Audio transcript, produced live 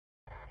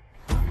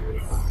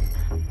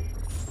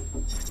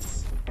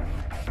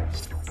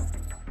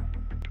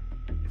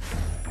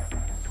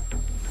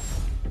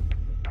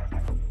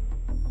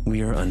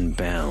We are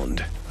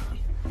unbound,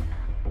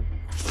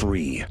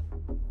 free,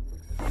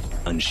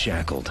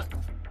 unshackled.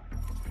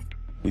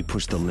 We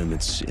push the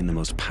limits in the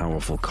most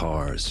powerful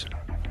cars.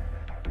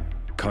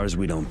 Cars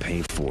we don't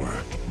pay for.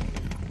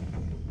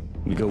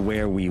 We go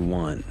where we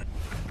want,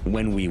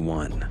 when we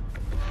want,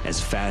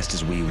 as fast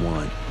as we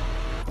want.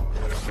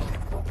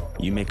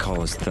 You may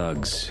call us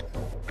thugs,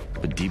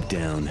 but deep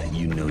down,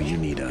 you know you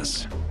need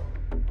us.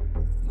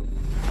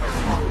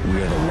 We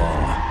are the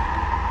law.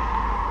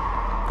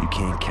 You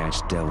can't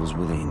catch devils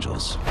with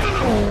angels.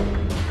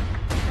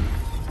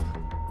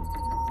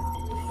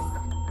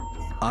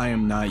 I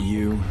am not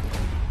you.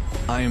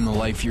 I am the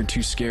life you're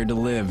too scared to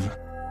live.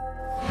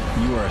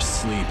 You are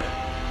asleep.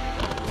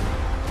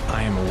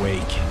 I am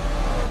awake.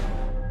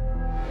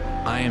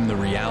 I am the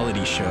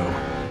reality show.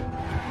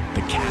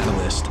 The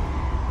catalyst.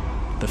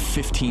 The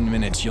 15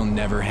 minutes you'll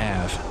never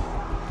have.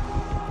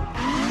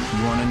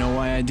 You want to know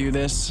why I do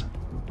this?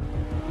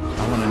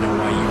 I want to know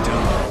why you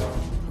don't.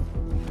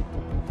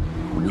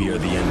 We are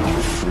the enemy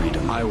of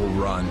freedom. I will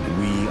run.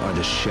 We are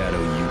the shadow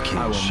you can't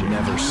I will shake.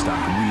 never stop.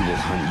 We will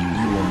hunt you.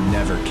 You will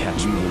never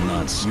catch We me. will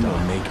not stop. You will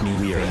make me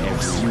We are fail.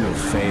 everywhere. You will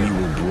fail.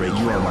 We will break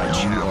You are my You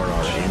challenge. are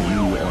our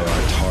enemy. You are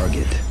our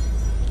target.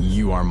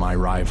 You are my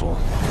rival.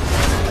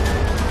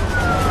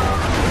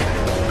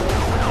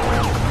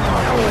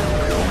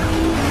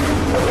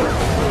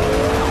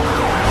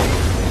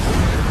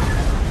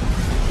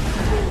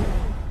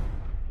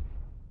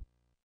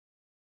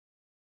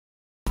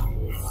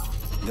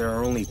 There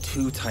are only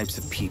two types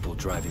of people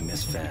driving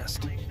this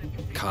fast.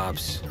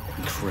 Cops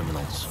and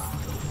criminals.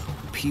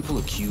 People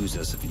accuse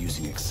us of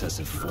using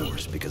excessive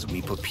force because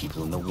we put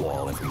people in the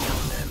wall every now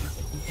and then.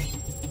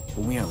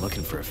 But we aren't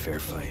looking for a fair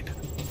fight.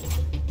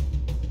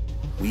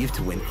 We have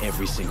to win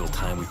every single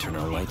time we turn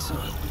our lights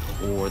on,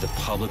 or the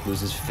public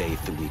loses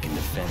faith that we can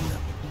defend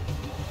them.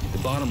 The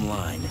bottom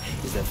line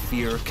is that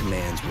fear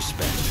commands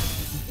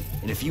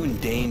respect. And if you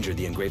endanger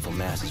the ungrateful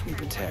masses we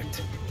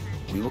protect,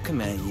 we will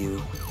come at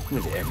you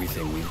with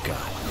everything we've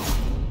got.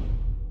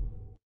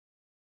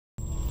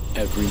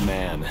 Every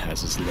man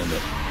has his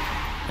limit,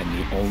 and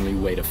the only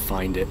way to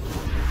find it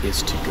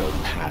is to go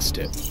past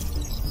it.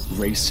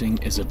 Racing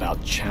is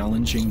about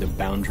challenging the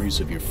boundaries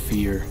of your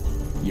fear,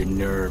 your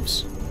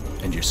nerves,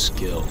 and your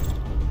skill.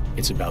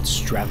 It's about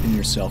strapping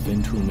yourself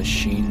into a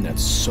machine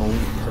that's sole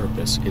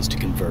purpose is to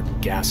convert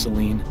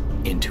gasoline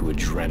into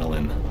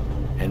adrenaline.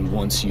 And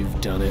once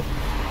you've done it,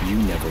 you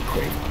never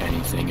crave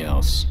anything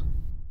else.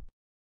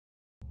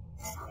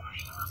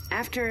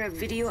 After a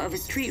video of a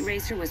street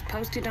racer was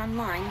posted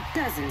online,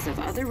 dozens of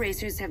other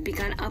racers have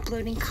begun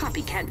uploading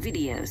copycat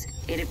videos.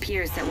 It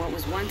appears that what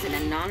was once an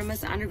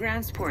anonymous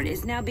underground sport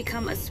is now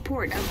become a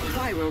sport of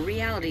viral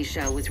reality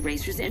show, with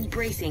racers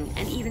embracing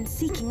and even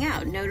seeking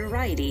out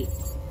notoriety.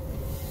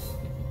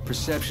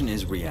 Perception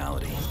is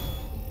reality.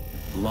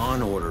 Law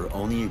and order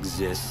only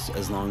exists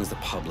as long as the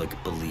public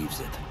believes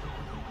it.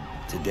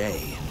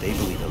 Today, they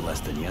believe it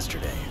less than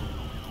yesterday.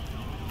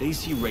 They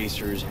see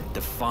racers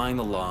defying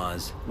the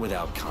laws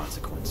without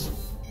consequence.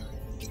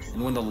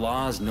 And when the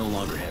laws no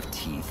longer have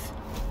teeth,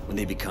 when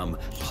they become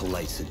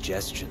polite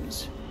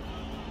suggestions,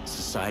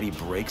 society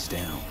breaks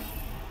down.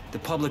 The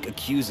public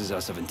accuses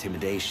us of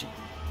intimidation.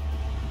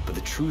 But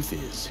the truth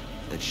is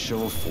that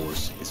show of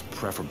force is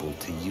preferable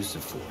to use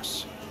of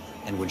force.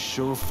 And when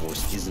show of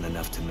force isn't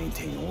enough to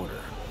maintain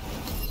order,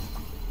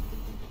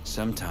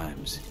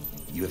 sometimes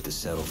you have to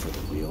settle for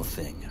the real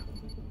thing.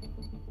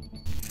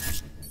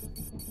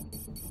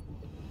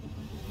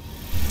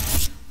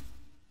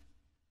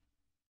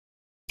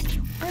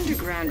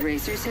 Underground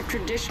racers have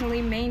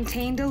traditionally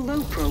maintained a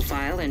low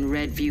profile in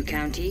Redview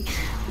County,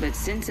 but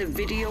since a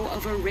video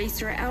of a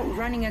racer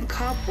outrunning a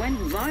cop went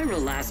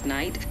viral last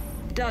night,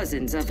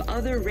 dozens of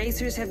other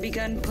racers have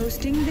begun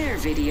posting their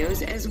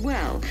videos as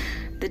well.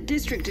 The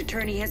district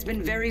attorney has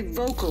been very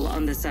vocal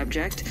on the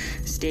subject,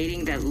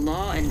 stating that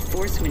law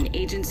enforcement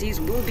agencies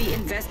will be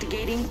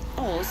investigating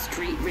all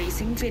street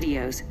racing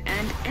videos,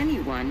 and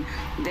anyone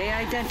they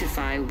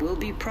identify will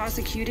be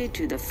prosecuted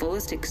to the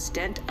fullest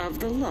extent of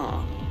the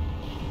law.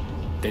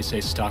 They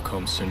say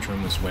Stockholm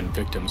Syndrome is when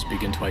victims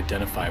begin to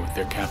identify with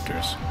their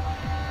captors.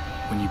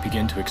 When you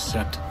begin to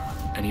accept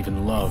and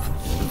even love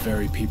the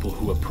very people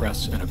who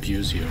oppress and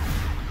abuse you.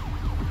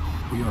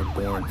 We are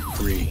born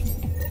free,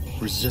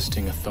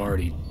 resisting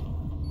authority,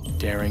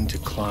 daring to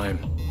climb,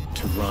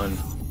 to run,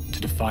 to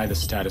defy the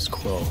status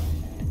quo.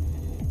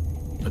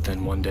 But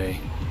then one day,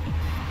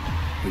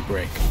 we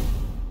break.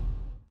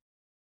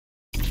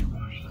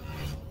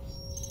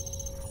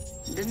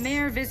 The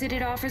mayor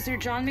visited Officer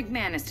John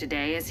McManus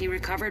today as he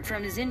recovered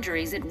from his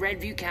injuries at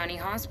Redview County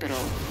Hospital.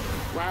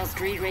 While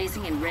street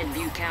racing in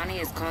Redview County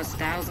has caused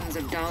thousands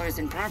of dollars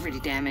in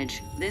property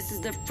damage, this is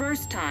the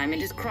first time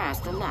it has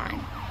crossed the line.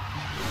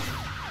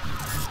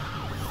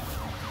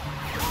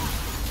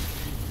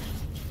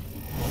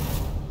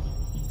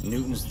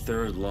 Newton's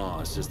third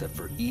law says that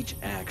for each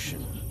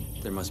action,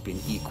 there must be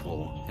an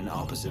equal and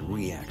opposite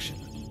reaction.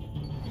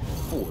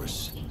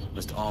 Force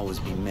must always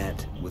be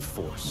met with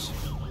force.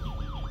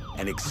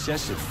 And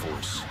excessive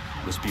force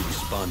must be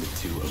responded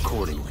to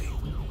accordingly.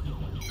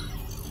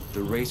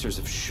 The racers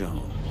have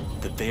shown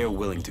that they are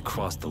willing to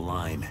cross the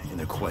line in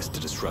their quest to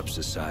disrupt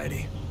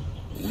society.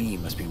 We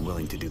must be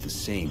willing to do the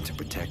same to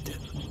protect it,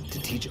 to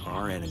teach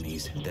our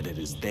enemies that it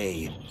is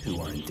they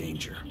who are in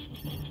danger.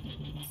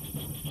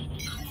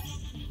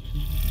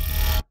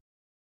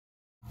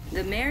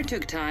 The mayor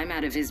took time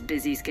out of his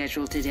busy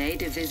schedule today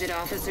to visit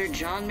Officer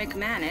John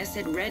McManus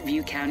at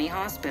Redview County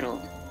Hospital,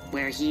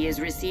 where he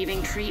is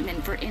receiving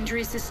treatment for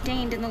injuries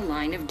sustained in the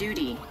line of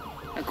duty.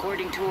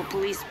 According to a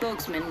police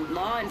spokesman,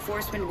 law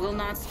enforcement will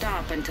not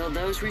stop until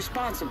those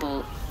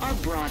responsible are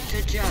brought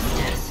to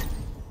justice.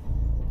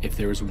 If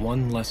there is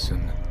one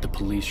lesson the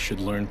police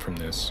should learn from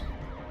this,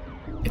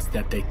 it's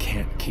that they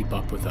can't keep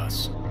up with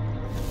us.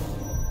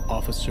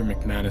 Officer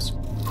McManus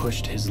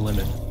pushed his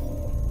limit,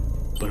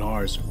 but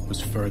ours was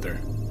further.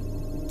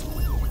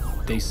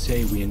 They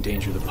say we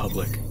endanger the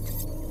public,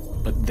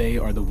 but they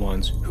are the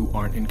ones who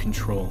aren't in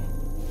control.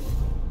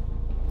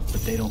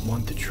 But they don't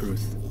want the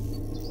truth.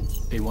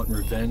 They want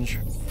revenge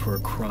for a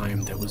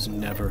crime that was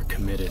never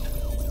committed.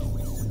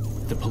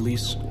 The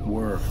police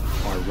were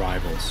our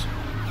rivals.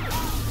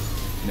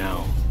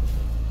 Now,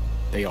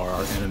 they are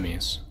our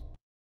enemies.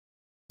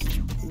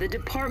 The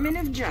Department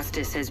of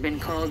Justice has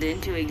been called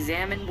in to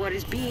examine what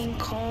is being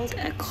called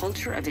a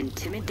culture of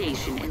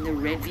intimidation in the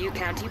Redview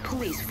County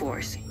Police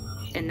Force.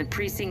 In the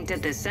precinct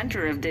at the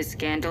center of this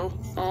scandal,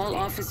 all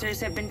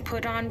officers have been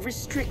put on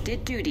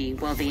restricted duty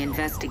while the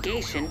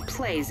investigation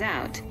plays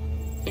out.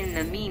 In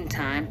the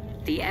meantime,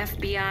 the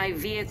FBI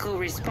Vehicle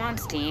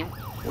Response Team,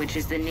 which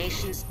is the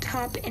nation's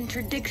top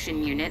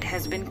interdiction unit,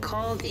 has been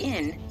called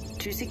in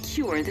to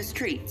secure the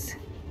streets.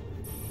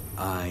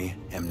 I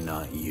am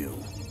not you.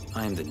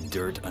 I am the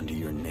dirt under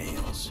your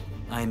nails.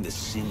 I am the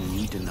sin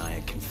you deny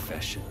at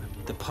confession.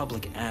 The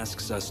public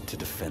asks us to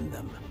defend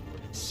them,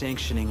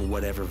 sanctioning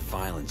whatever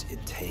violence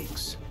it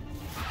takes.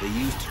 They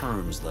use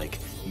terms like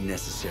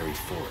necessary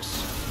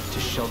force to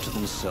shelter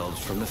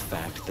themselves from the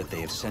fact that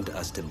they have sent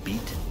us to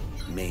beat,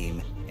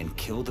 maim, and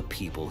kill the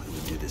people who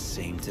would do the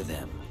same to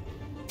them.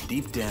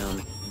 Deep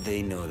down,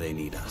 they know they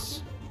need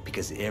us,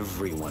 because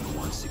everyone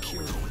wants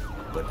security,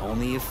 but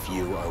only a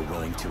few are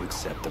willing to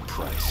accept the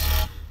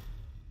price.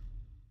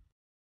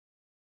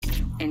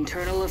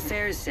 Internal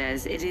Affairs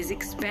says it is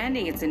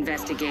expanding its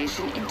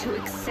investigation into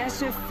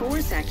excessive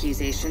force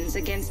accusations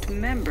against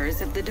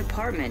members of the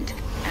department,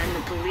 and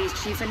the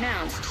police chief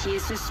announced he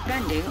is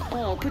suspending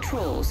all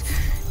patrols.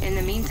 In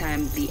the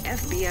meantime, the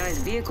FBI's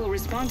Vehicle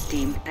Response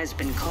Team has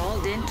been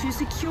called in to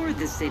secure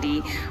the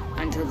city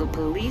until the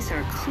police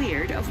are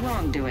cleared of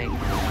wrongdoing.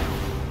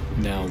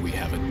 Now we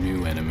have a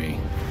new enemy,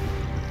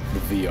 the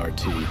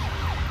VRT,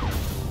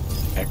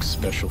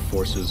 ex-Special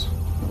Forces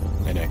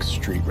and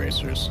ex-Street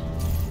Racers.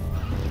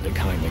 The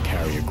kind that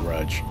carry a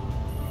grudge.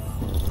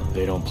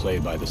 They don't play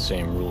by the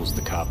same rules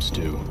the cops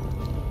do.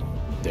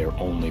 Their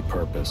only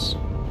purpose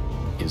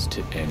is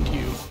to end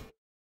you.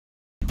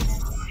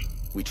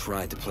 We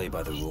tried to play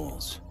by the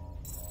rules.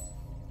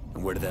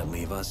 And where did that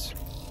leave us?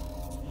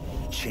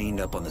 Chained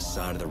up on the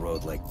side of the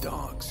road like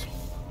dogs.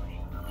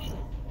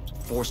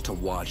 Forced to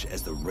watch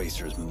as the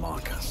racers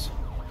mock us.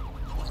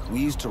 We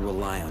used to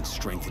rely on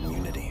strength and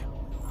unity.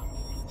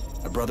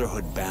 A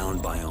brotherhood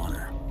bound by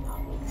honor.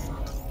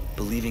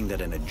 Believing that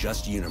in a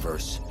just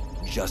universe,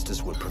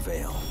 justice would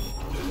prevail.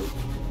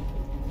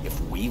 If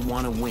we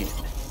want to win,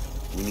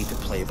 we need to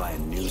play by a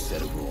new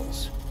set of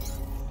rules.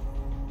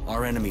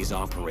 Our enemies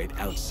operate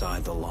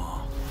outside the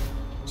law.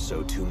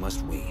 So too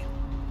must we.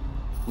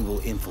 We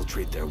will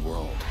infiltrate their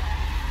world.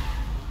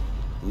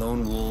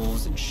 Lone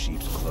wolves in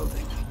sheep's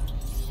clothing.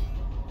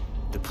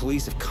 The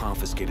police have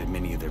confiscated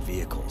many of their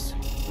vehicles,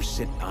 which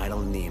sit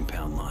idle in the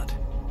impound lot.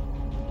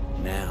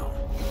 Now,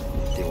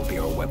 they will be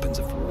our weapons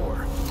of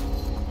war.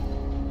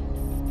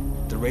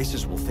 The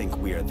racers will think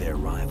we are their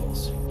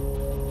rivals.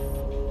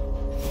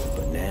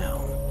 But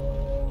now,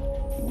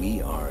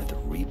 we are the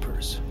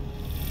Reapers.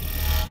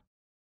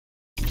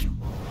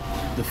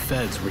 The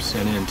feds were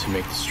sent in to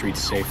make the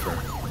streets safer,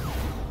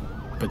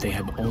 but they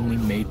have only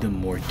made them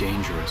more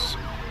dangerous.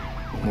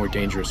 More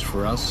dangerous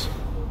for us,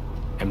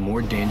 and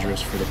more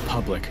dangerous for the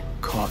public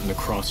caught in the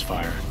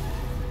crossfire.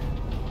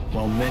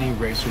 While many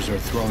racers are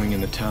throwing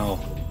in the towel,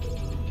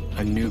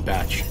 a new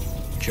batch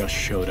just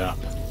showed up.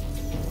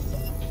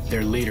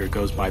 Their leader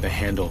goes by the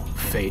handle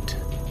Fate.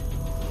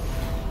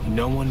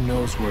 No one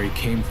knows where he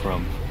came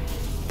from,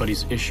 but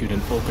he's issued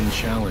an open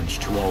challenge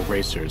to all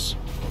racers.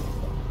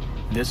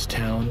 This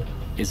town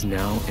is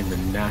now in the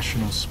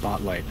national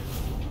spotlight,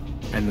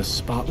 and the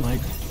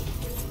spotlight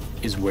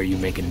is where you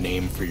make a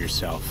name for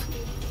yourself.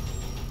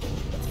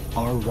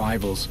 Our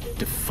rivals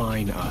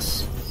define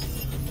us.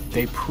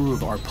 They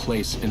prove our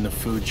place in the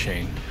food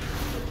chain.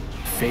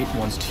 Fate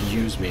wants to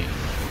use me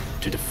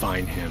to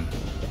define him.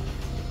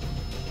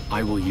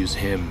 I will use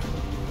him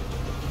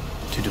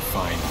to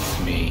define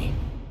me.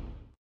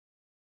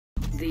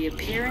 The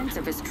appearance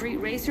of a street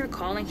racer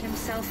calling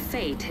himself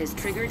Fate has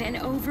triggered an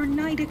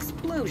overnight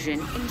explosion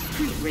in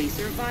street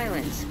racer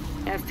violence.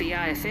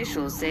 FBI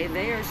officials say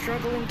they are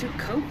struggling to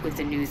cope with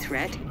the new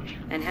threat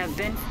and have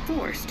been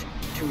forced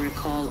to to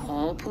recall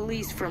all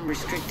police from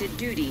restricted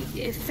duty,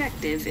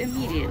 effective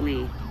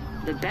immediately.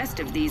 The best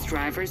of these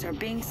drivers are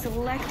being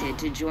selected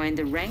to join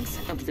the ranks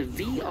of the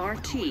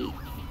VRT,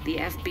 the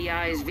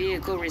FBI's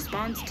vehicle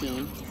response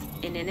team,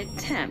 in an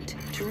attempt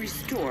to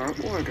restore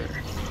order.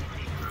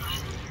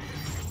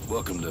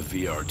 Welcome to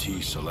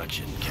VRT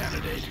selection,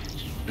 candidate.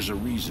 There's a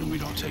reason we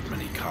don't take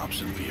many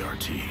cops in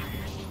VRT.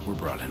 We're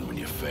brought in when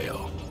you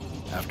fail.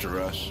 After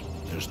us,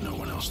 there's no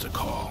one else to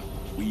call.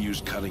 We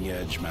use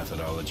cutting-edge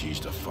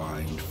methodologies to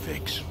find,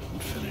 fix,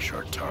 and finish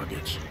our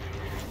targets.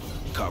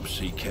 Cops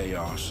see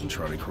chaos and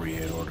try to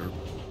create order.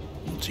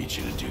 We'll teach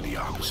you to do the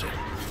opposite.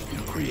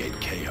 You'll create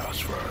chaos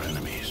for our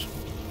enemies.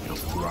 You'll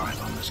thrive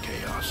on this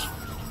chaos.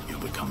 You'll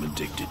become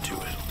addicted to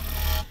it.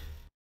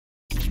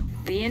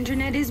 The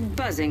internet is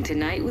buzzing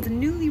tonight with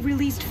newly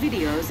released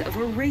videos of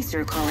a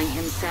racer calling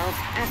himself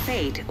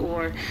F8,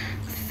 or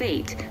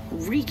Fate,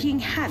 wreaking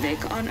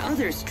havoc on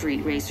other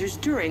street racers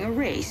during a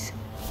race.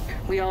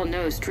 We all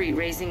know street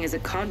racing is a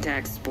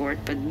contact sport,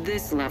 but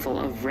this level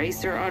of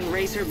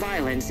racer-on-racer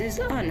violence is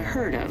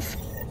unheard of.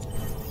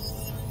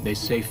 They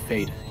say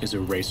Fate is a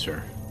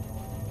racer.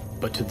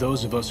 But to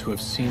those of us who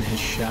have seen his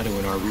shadow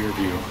in our rear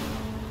view,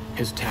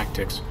 his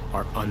tactics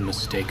are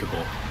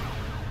unmistakable.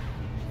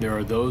 There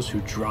are those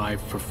who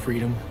drive for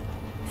freedom,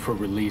 for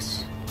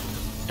release,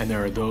 and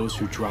there are those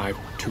who drive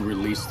to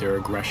release their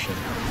aggression,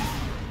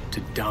 to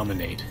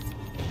dominate.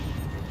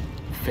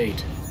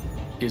 Fate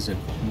isn't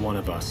one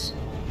of us.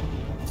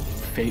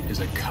 Fate is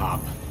a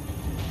cop.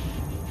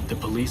 The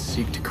police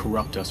seek to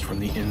corrupt us from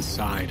the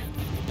inside.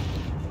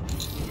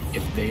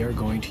 If they are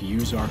going to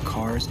use our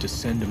cars to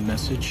send a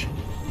message,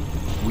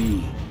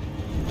 we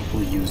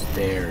will use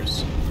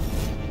theirs.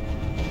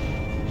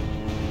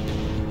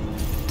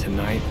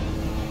 Tonight,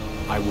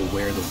 I will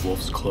wear the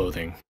wolf's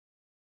clothing.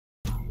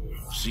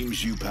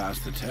 Seems you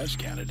passed the test,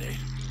 candidate.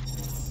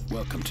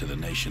 Welcome to the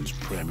nation's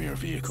premier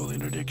vehicle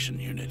interdiction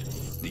unit,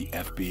 the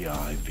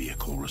FBI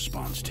Vehicle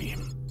Response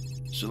Team.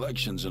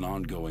 Selection's an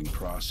ongoing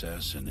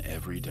process, and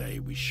every day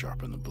we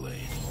sharpen the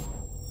blade.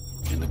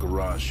 In the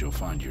garage, you'll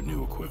find your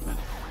new equipment,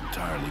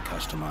 entirely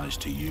customized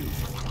to you,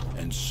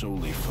 and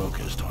solely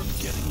focused on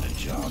getting the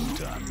job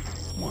done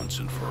once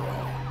and for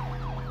all.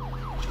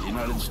 The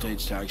United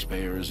States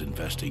taxpayer is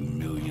investing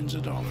millions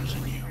of dollars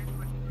in you.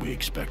 We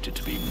expect it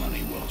to be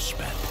money well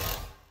spent.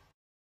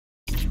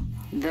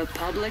 The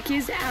public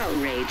is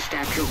outraged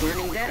after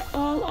learning that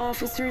all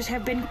officers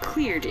have been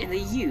cleared in the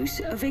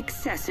use of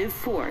excessive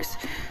force.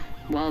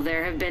 While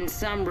there have been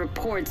some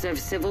reports of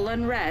civil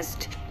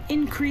unrest,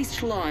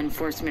 increased law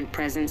enforcement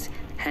presence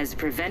has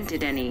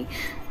prevented any.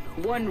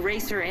 One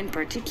racer in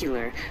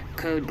particular,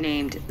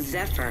 codenamed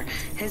Zephyr,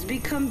 has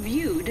become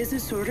viewed as a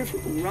sort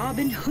of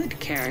Robin Hood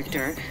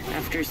character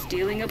after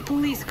stealing a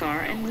police car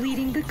and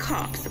leading the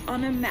cops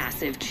on a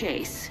massive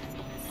chase.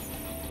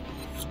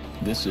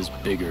 This is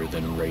bigger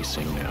than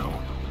racing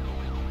now.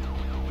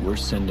 We're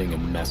sending a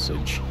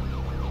message,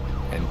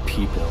 and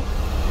people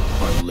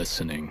are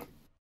listening.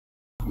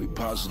 We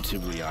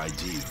positively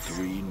ID'd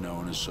 3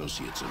 known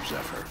associates of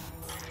Zephyr.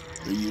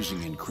 They're using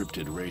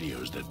encrypted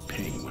radios that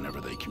ping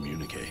whenever they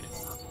communicate.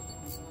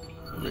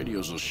 The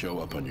radios will show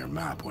up on your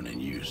map when in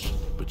use,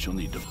 but you'll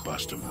need to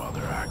bust them while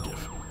they're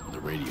active. The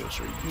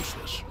radios are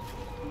useless.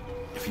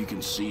 If you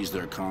can seize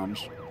their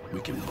comms, we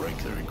can break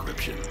their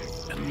encryption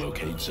and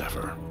locate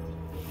Zephyr.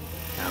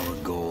 Our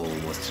goal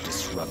was to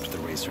disrupt the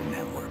Racer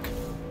network.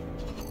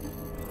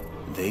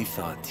 They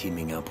thought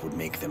teaming up would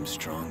make them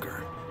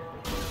stronger.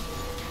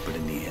 But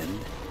in the end,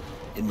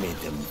 it made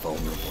them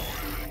vulnerable.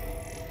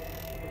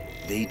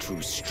 They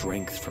drew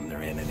strength from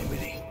their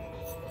anonymity,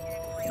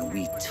 and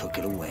we took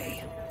it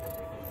away.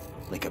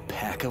 Like a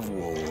pack of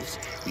wolves,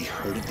 we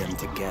herded them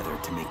together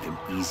to make them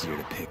easier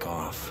to pick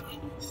off.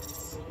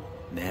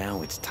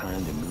 Now it's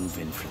time to move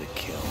in for the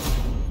kill.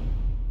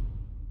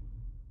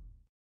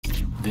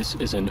 This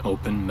is an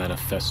open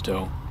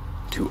manifesto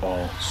to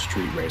all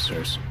street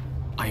racers.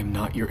 I am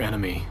not your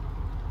enemy.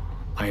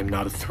 I am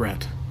not a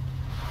threat.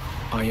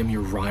 I am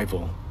your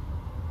rival.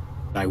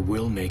 I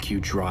will make you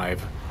drive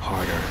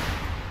harder.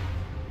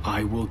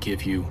 I will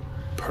give you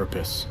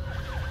purpose.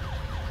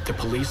 The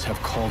police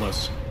have called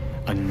us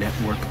a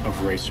network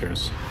of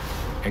racers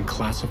and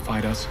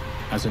classified us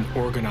as an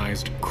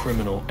organized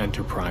criminal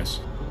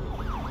enterprise.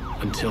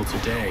 Until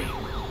today,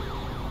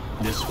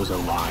 this was a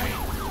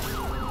lie.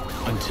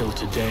 Until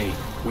today,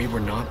 we were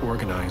not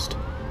organized,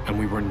 and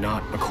we were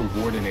not a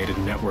coordinated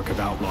network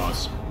of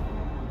outlaws.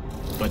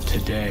 But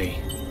today,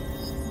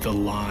 the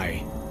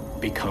lie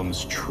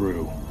becomes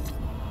true.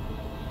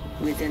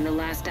 Within the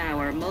last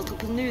hour,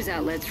 multiple news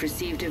outlets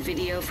received a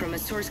video from a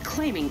source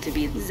claiming to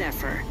be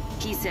Zephyr.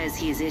 He says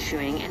he is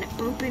issuing an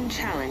open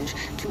challenge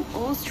to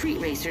all street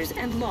racers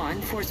and law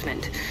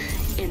enforcement.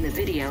 In the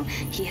video,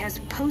 he has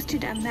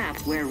posted a map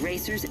where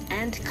racers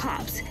and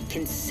cops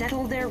can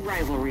settle their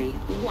rivalry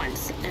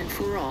once and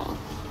for all.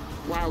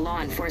 While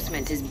law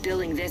enforcement is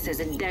billing this as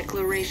a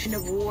declaration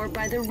of war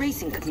by the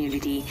racing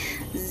community,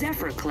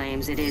 Zephyr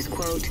claims it is,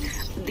 quote,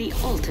 the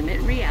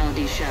ultimate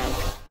reality show.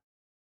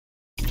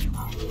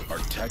 Our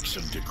Techs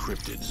have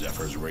decrypted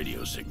Zephyr's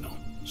radio signal.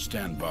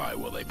 Stand by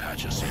while they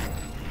patch us in.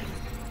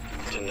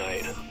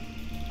 Tonight,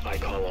 I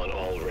call on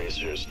all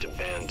racers to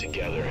band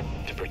together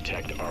to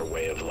protect our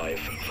way of life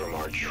from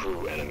our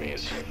true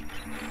enemies.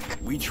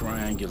 We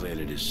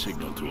triangulated his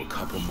signal to a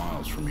couple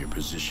miles from your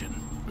position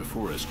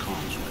before his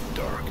comms went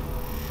dark.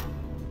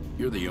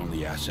 You're the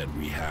only asset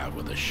we have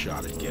with a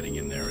shot at getting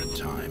in there in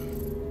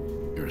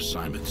time. Your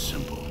assignment's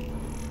simple.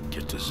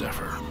 Get to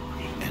Zephyr.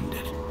 End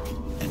it.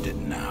 End it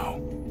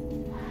now.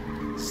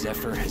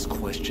 Zephyr has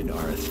questioned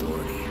our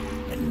authority,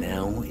 and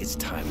now it's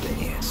time to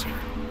answer.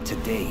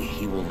 Today,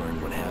 he will learn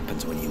what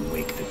happens when you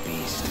wake the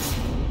beast.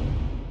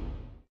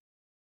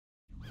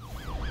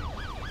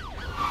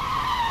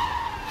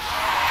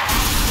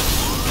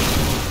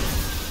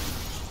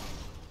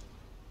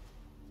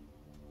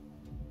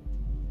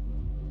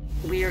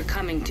 We are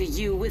coming to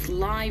you with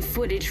live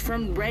footage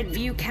from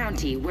Redview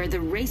County, where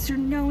the racer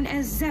known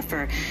as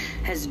Zephyr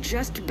has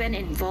just been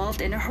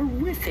involved in a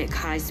horrific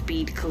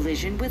high-speed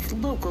collision with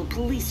local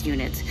police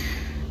units.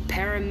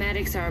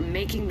 Paramedics are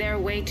making their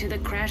way to the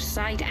crash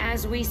site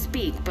as we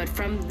speak, but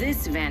from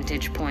this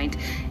vantage point,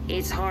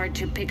 it's hard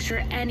to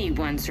picture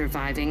anyone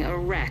surviving a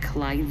wreck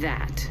like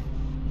that.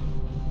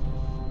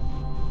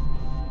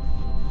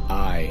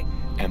 I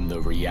am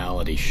the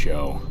reality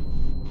show.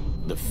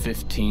 The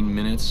 15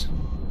 minutes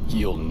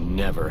you'll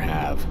never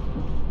have.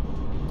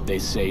 They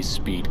say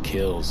speed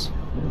kills,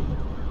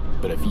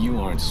 but if you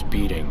aren't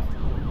speeding,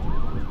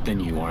 then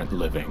you aren't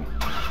living.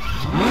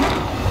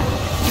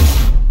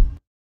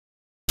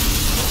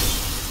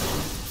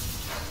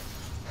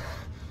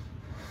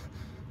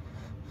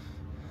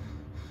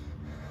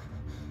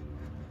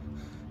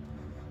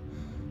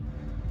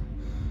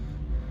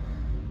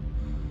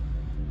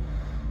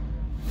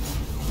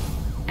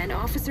 An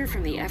officer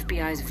from the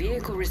FBI's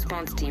vehicle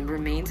response team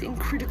remains in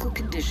critical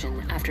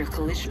condition after a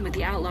collision with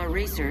the outlaw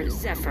racer,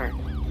 Zephyr.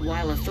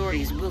 While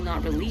authorities will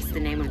not release the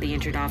name of the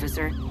injured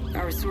officer,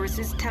 our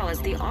sources tell us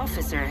the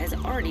officer has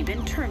already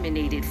been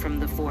terminated from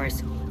the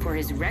force for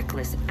his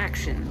reckless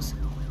actions.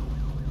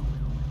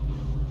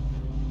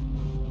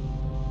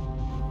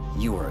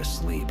 You are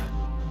asleep.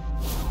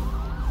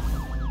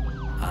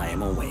 I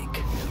am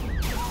awake.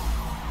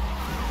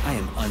 I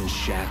am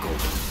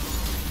unshackled.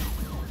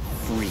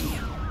 Free.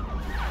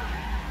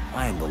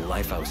 I am the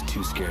life I was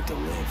too scared to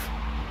live.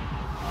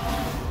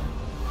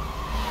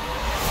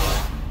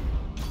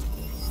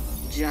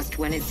 Just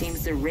when it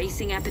seems the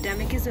racing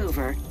epidemic is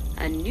over,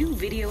 a new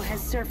video has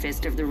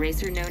surfaced of the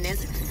racer known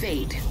as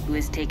Fate, who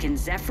has taken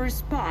Zephyr's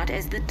spot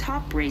as the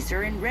top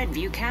racer in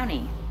Redview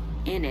County.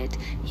 In it,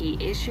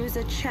 he issues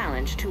a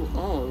challenge to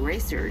all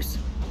racers.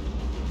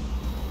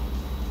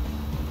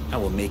 I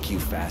will make you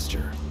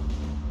faster.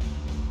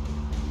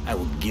 I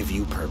will give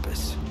you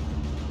purpose.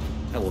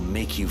 I will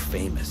make you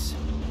famous.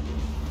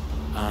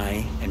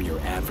 I am your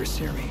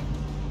adversary.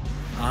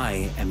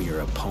 I am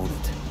your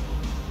opponent.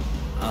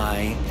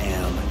 I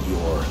am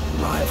your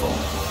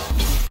rival.